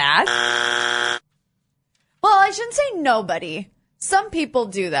does that. Well, I I shouldn't say nobody. Some people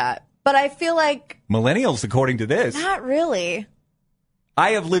do that, but I feel like millennials, according to this. Not really. I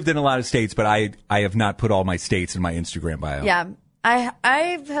have lived in a lot of states, but I have not put all my states in my Instagram bio. Yeah.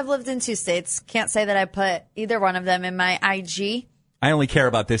 I have lived in 2 states. Can't say that I put either one of them in my IG. I only care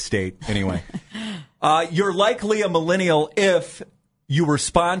about this state anyway. You're likely a millennial if you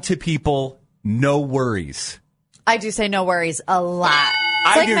respond to people, no worries. I do say no worries a lot.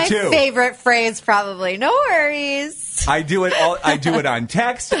 It's I do my too. favorite phrase, probably. No worries. I do it on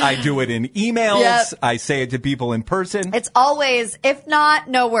text. I do it in emails. Yep. I say it to people in person. It's always, if not,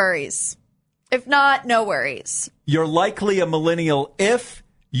 no worries. If not, no worries. You're likely a millennial if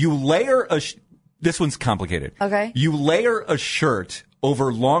you layer this one's complicated. Okay. You layer a shirt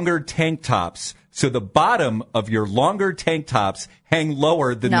over longer tank tops so the bottom of your longer tank tops hang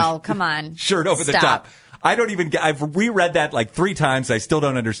lower than come on. Shirt over the top. I've reread that like 3 times. I still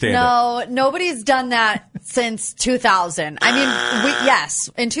don't understand it. No, nobody's done that since 2000. I mean, yes,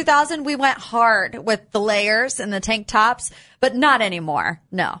 in 2000 we went hard with the layers and the tank tops, but not anymore.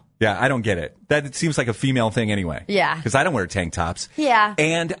 No. Yeah, I don't get it. That seems like a female thing anyway. Yeah. Because I don't wear tank tops. Yeah.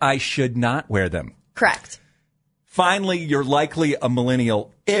 And I should not wear them. Correct. Finally, you're likely a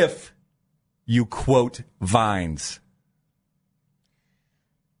millennial if you quote Vines.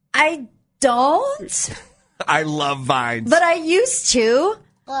 I don't. I love Vines. But I used to.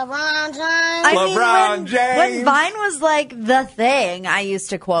 LeBron James. I mean, James. When Vine was like the thing, I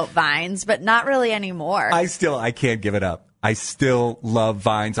used to quote Vines, but not really anymore. I can't give it up. I still love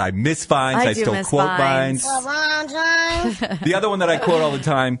Vines. I miss Vines. I do still miss quote Vines. Vines. LeBron James. The other one that I quote all the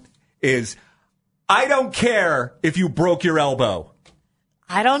time is, I don't care if you broke your elbow.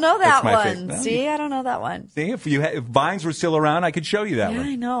 I don't know that That's my one. favorite. See, I don't know that one. See, if Vines were still around, I could show you that Yeah, one.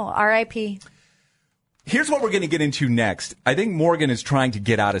 I know. R.I.P. Here's what we're going to get into next. I think Morgan is trying to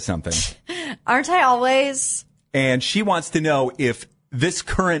get out of something. Aren't I always? And she wants to know if this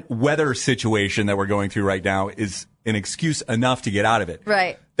current weather situation that we're going through right now is an excuse enough to get out of it.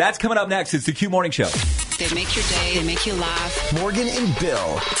 Right. That's coming up next. It's the Q Morning Show. They make your day. They make you laugh. Morgan and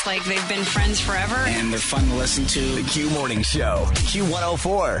Bill. It's like they've been friends forever. And they're fun to listen to. The Q Morning Show.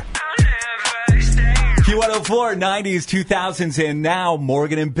 Q104. Q104, 90s, 2000s, and now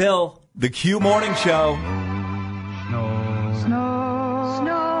Morgan and Bill. The Q Morning Show.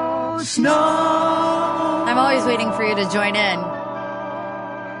 Snow. I'm always waiting for you to join in.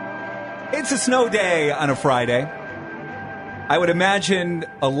 It's a snow day on a Friday. I would imagine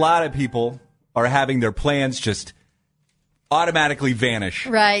a lot of people are having their plans just automatically vanish.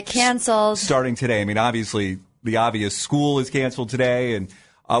 Right, canceled. Starting today. I mean, obviously, the obvious school is canceled today. And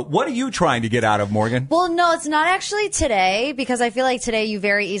what are you trying to get out of, Morgan? Well, no, it's not actually today because I feel like today you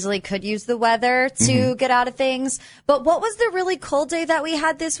very easily could use the weather to get out of things. But what was the really cold day that we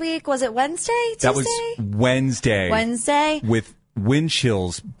had this week? Was it Wednesday? Tuesday? That was Wednesday. Wednesday? With wind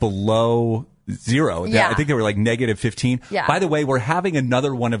chills below zero. Yeah. I think they were like negative 15. Yeah. By the way, we're having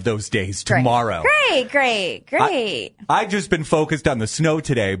another one of those days tomorrow. Great. I've just been focused on the snow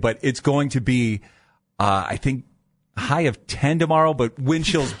today, but it's going to be, I think, high of 10 tomorrow, but wind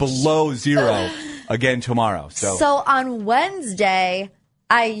chills below zero again tomorrow. So on Wednesday,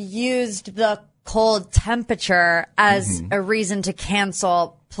 I used the cold temperature as a reason to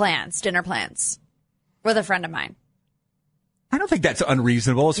cancel dinner plans, with a friend of mine. I don't think that's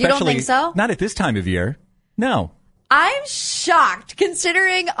unreasonable, especially You don't think so? Not at this time of year. No. I'm shocked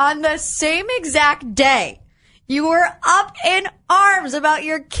considering on the same exact day, you were up in arms about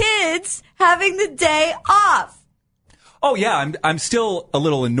your kids having the day off. Oh, yeah, I'm still a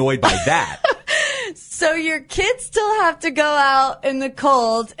little annoyed by that. So your kids still have to go out in the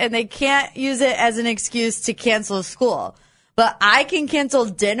cold and they can't use it as an excuse to cancel school. But I can cancel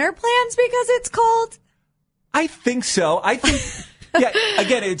dinner plans because it's cold? I think so. I think, yeah,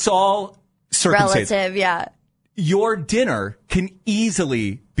 again, it's all circumstances. Relative, yeah. Your dinner can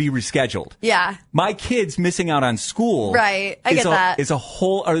easily be rescheduled. Yeah. My kids missing out on school. Right. I get that. Is a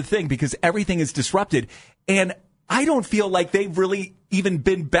whole other thing because everything is disrupted. And I don't feel like they've really even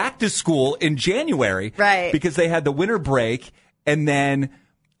been back to school in January. Right. Because they had the winter break and then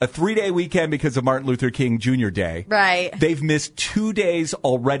a 3-day weekend because of Martin Luther King Jr. Day. Right. They've missed 2 days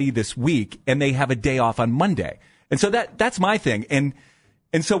already this week and they have a day off on Monday. And so that's my thing. And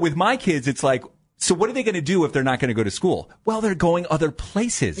so with my kids, it's like, so what are they going to do if they're not going to go to school? Well, they're going other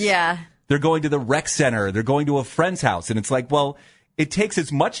places. Yeah. They're going to the rec center. They're going to a friend's house. And it's like, well, it takes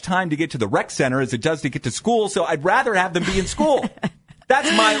as much time to get to the rec center as it does to get to school. So I'd rather have them be in school.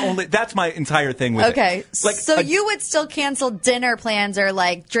 That's my entire thing with it. Okay. So you would still cancel dinner plans or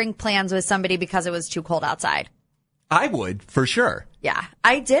like drink plans with somebody because it was too cold outside? I would, for sure. Yeah,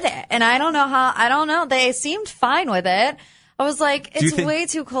 I did it. And I don't know. They seemed fine with it. I was like, it's way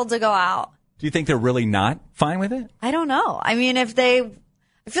too cold to go out. Do you think they're really not fine with it? I don't know. I mean, I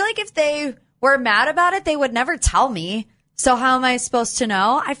feel like if they were mad about it, they would never tell me. So how am I supposed to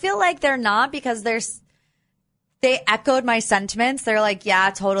know? I feel like they're not because they echoed my sentiments. They're like, yeah,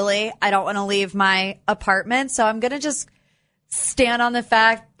 totally. I don't want to leave my apartment. So I'm going to just stand on the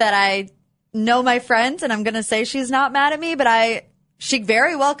fact that I know my friend and I'm going to say she's not mad at me, but she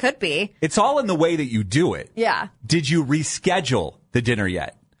very well could be. It's all in the way that you do it. Yeah. Did you reschedule the dinner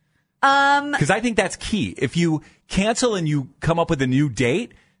yet? Because I think that's key. If you cancel and you come up with a new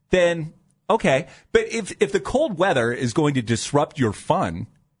date, then okay. But if the cold weather is going to disrupt your fun,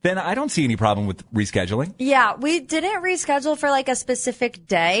 then I don't see any problem with rescheduling. Yeah, we didn't reschedule for like a specific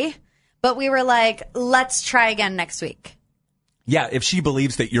day, but we were like, let's try again next week. Yeah, if she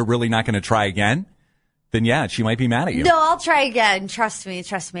believes that you're really not going to try again, then yeah, she might be mad at you. No, I'll try again. Trust me.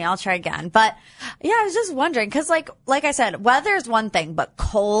 I'll try again. But yeah, I was just wondering because like I said, weather's one thing, but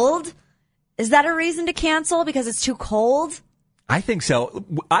cold, is that a reason to cancel because it's too cold? I think so.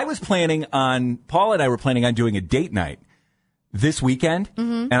 Paul and I were planning on doing a date night this weekend.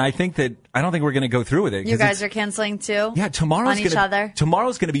 Mm-hmm. And I don't think we're going to go through with it. You guys are canceling too? Yeah, tomorrow's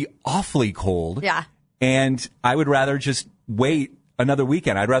going to be awfully cold. Yeah. And I would rather just wait another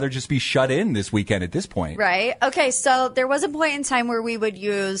weekend. I'd rather just be shut in this weekend at this point. Right. Okay. So there was a point in time where we would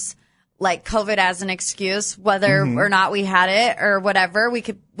use like COVID as an excuse, whether or not we had it or whatever. We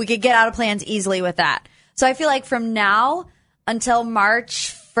could get out of plans easily with that. So I feel like from now until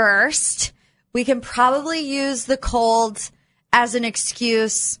March 1st, we can probably use the cold as an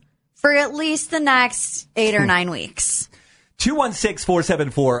excuse for at least the next 8 or 9 weeks.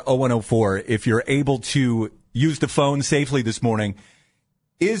 216-474-0104. If you're able to use the phone safely this morning,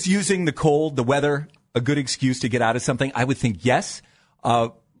 is using the cold, the weather, a good excuse to get out of something? I would think yes.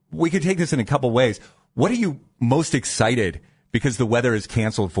 We could take this in a couple ways. What are you most excited because the weather is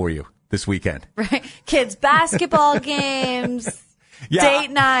canceled for you this weekend? Right. Kids' basketball games,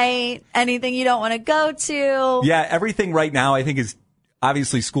 date night, anything you don't want to go to. Yeah, everything right now I think is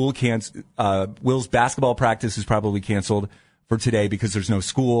obviously school Will's basketball practice is probably canceled for today because there's no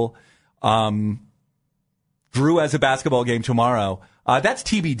school. Drew has a basketball game tomorrow. That's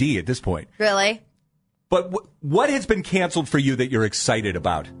TBD at this point. Really? But what has been canceled for you that you're excited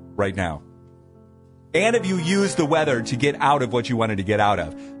about right now? And have you used the weather to get out of what you wanted to get out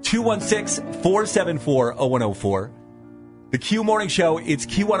of? 216-474-0104. The Q Morning Show, it's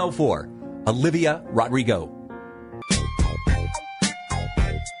Q104. Olivia Rodrigo.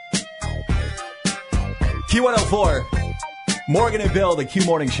 Q104. Morgan and Bill, the Q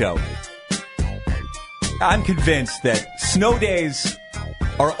Morning Show. I'm convinced that snow days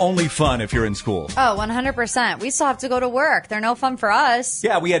are only fun if you're in school. Oh, 100%. We still have to go to work. They're no fun for us.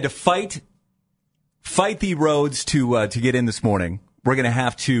 Yeah, we had to fight the roads to get in this morning. We're going to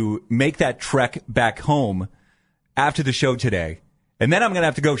have to make that trek back home after the show today. And then I'm going to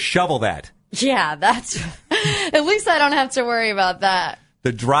have to go shovel that. Yeah, that's... At least I don't have to worry about that.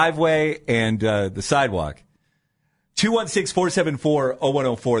 The driveway and the sidewalk.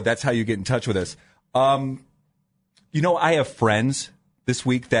 216-474-0104. That's how you get in touch with us. I have friends this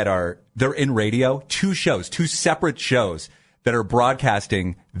week they're in radio, two separate shows that are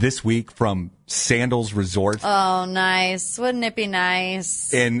broadcasting this week from Sandals Resort. Oh, nice. Wouldn't it be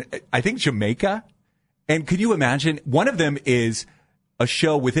nice? In, I think, Jamaica. And could you imagine, one of them is a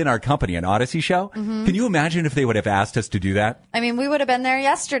show within our company, an Odyssey show. Mm-hmm. Can you imagine if they would have asked us to do that? I mean, we would have been there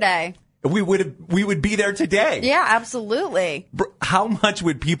yesterday. We would be there today. Yeah, absolutely. How much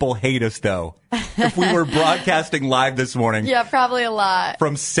would people hate us, though, if we were broadcasting live this morning? Yeah, probably a lot.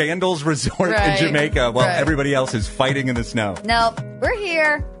 From Sandals Resort in Jamaica while everybody else is fighting in the snow. Nope, we're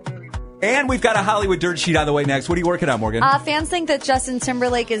here. And we've got a Hollywood Dirt Sheet on the way next. What are you working on, Morgan? Fans think that Justin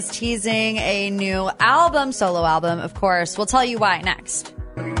Timberlake is teasing a new album, solo album, of course. We'll tell you why next.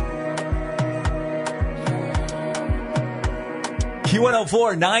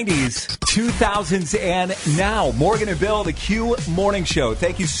 Q104, 90s, 2000s, and now. Morgan and Bill, the Q Morning Show.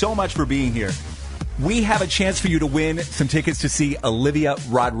 Thank you so much for being here. We have a chance for you to win some tickets to see Olivia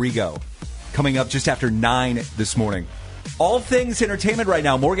Rodrigo coming up just after 9 this morning. All things entertainment right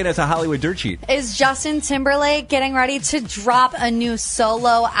now. Morgan has a Hollywood Dirt Sheet. Is Justin Timberlake getting ready to drop a new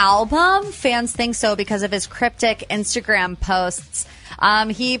solo album? Fans think so because of his cryptic Instagram posts.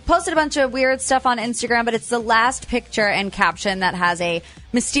 He posted a bunch of weird stuff on Instagram, but it's the last picture and caption that has a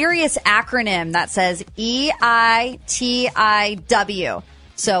mysterious acronym that says EITIW.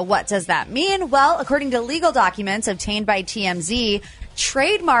 So what does that mean? Well, according to legal documents obtained by TMZ,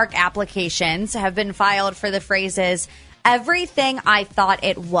 trademark applications have been filed for the phrases "everything I thought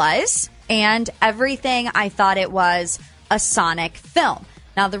it was" and "everything I thought it was a Sonic film."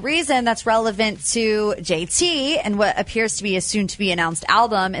 Now, the reason that's relevant to JT and what appears to be a soon-to-be-announced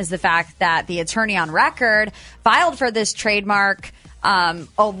album is the fact that the attorney on record filed for this trademark a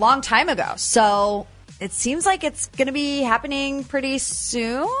long time ago. So it seems like it's going to be happening pretty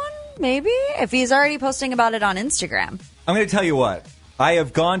soon, maybe, if he's already posting about it on Instagram. I'm going to tell you what. I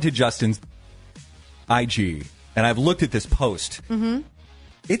have gone to Justin's IG, and I've looked at this post. Mm-hmm.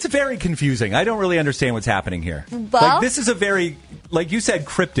 It's very confusing. I don't really understand what's happening here. Well, this is a very, like you said,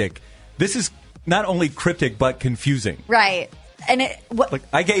 cryptic. This is not only cryptic, but confusing. Right. And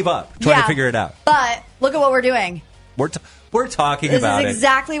I gave up trying to figure it out. But look at what we're doing. We're talking about it. This is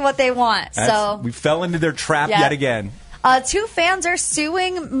exactly what they want. We fell into their trap yet again. 2 fans are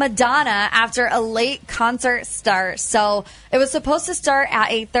suing Madonna after a late concert start. So it was supposed to start at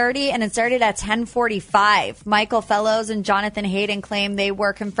 8:30 and it started at 10:45. Michael Fellows and Jonathan Hayden claim they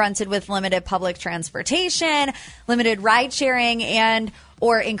were confronted with limited public transportation, limited ride sharing, and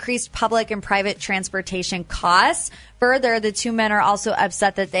or increased public and private transportation costs. Further, the 2 men are also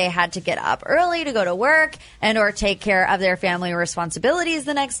upset that they had to get up early to go to work and or take care of their family responsibilities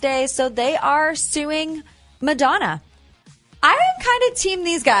the next day. So they are suing Madonna. I am kind of team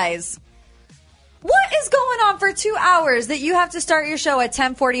these guys. What is going on for 2 hours that you have to start your show at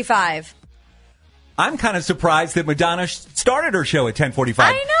 10:45? I'm kind of surprised that Madonna started her show at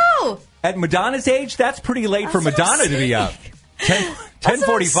 10:45. I know. At Madonna's age, that's pretty late for Madonna to be up.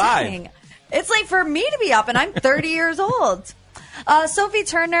 10:45. It's late for me to be up, and I'm 30 years old. Sophie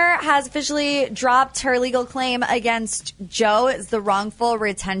Turner has officially dropped her legal claim against Joe. It's the wrongful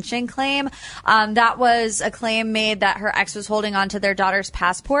retention claim. That was a claim made that her ex was holding on to their daughter's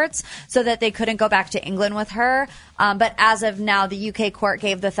passports so that they couldn't go back to England with her. But as of now, the UK court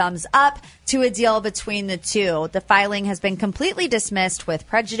gave the thumbs up to a deal between the two. The filing has been completely dismissed with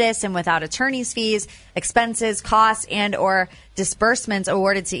prejudice and without attorney's fees, expenses, costs, and or disbursements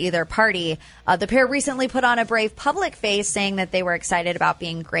awarded to either party. The pair recently put on a brave public face saying that they were excited about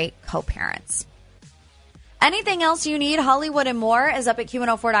being great co-parents. Anything else you need, Hollywood and more, is up at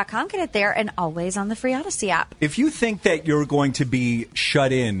Q104.com. Get it there and always on the free Odyssey app. If you think that you're going to be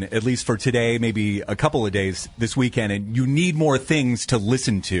shut in, at least for today, maybe a couple of days this weekend, and you need more things to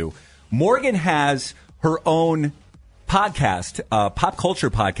listen to, Morgan has her own podcast, pop culture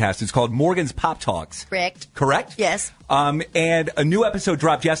podcast. It's called Morgan's Pop Talks. Correct? Yes. And a new episode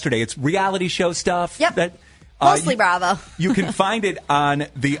dropped yesterday. It's reality show stuff. Yep. Mostly Bravo. You can find it on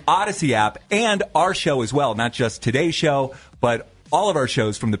the Odyssey app and our show as well. Not just today's show, but all of our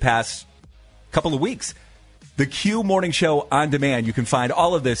shows from the past couple of weeks. The Q Morning Show on demand. You can find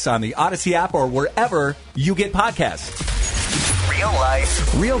all of this on the Odyssey app or wherever you get podcasts. Real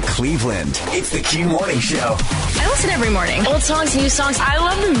life, real Cleveland. It's the Q Morning Show. I listen every morning. Old songs, new songs. I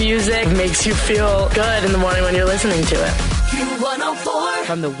love the music. It makes you feel good in the morning when you're listening to it. Q104.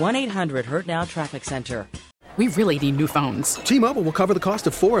 From the 1-800-HURT-NOW traffic center. We really need new phones. T-Mobile will cover the cost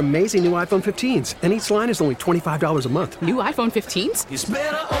of 4 amazing new iPhone 15s, and each line is only $25 a month. New iPhone 15s? It's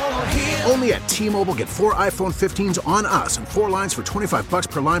better over here. Only at T-Mobile, get 4 iPhone 15s on us and 4 lines for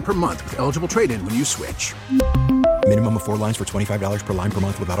 $25 per line per month with eligible trade-in when you switch. Minimum of 4 lines for $25 per line per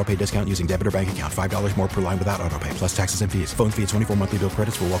month with autopay discount using debit or bank account. $5 more per line without autopay, plus taxes and fees. Phone fee at 24 monthly bill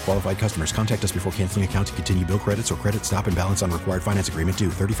credits for well-qualified customers. Contact us before canceling account to continue bill credits or credit stop and balance on required finance agreement due.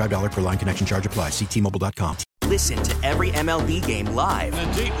 $35 per line connection charge applies. See T-Mobile.com. Listen to every MLB game live.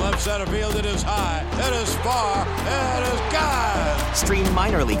 In the deep left center field, it is high, it is far, it is gone. Stream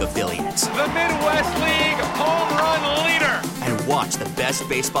minor league affiliates. The Midwest League home run leader. And watch the best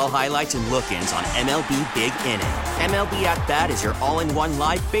baseball highlights and look-ins on MLB Big Inning. MLB At Bat is your all-in-one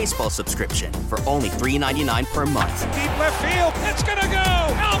live baseball subscription for only $3.99 per month. Deep left field, it's gonna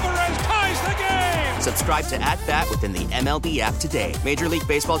go. Alvarez ties the game. Subscribe to At Bat within the MLB app today. Major League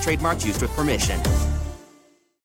Baseball trademarks used with permission.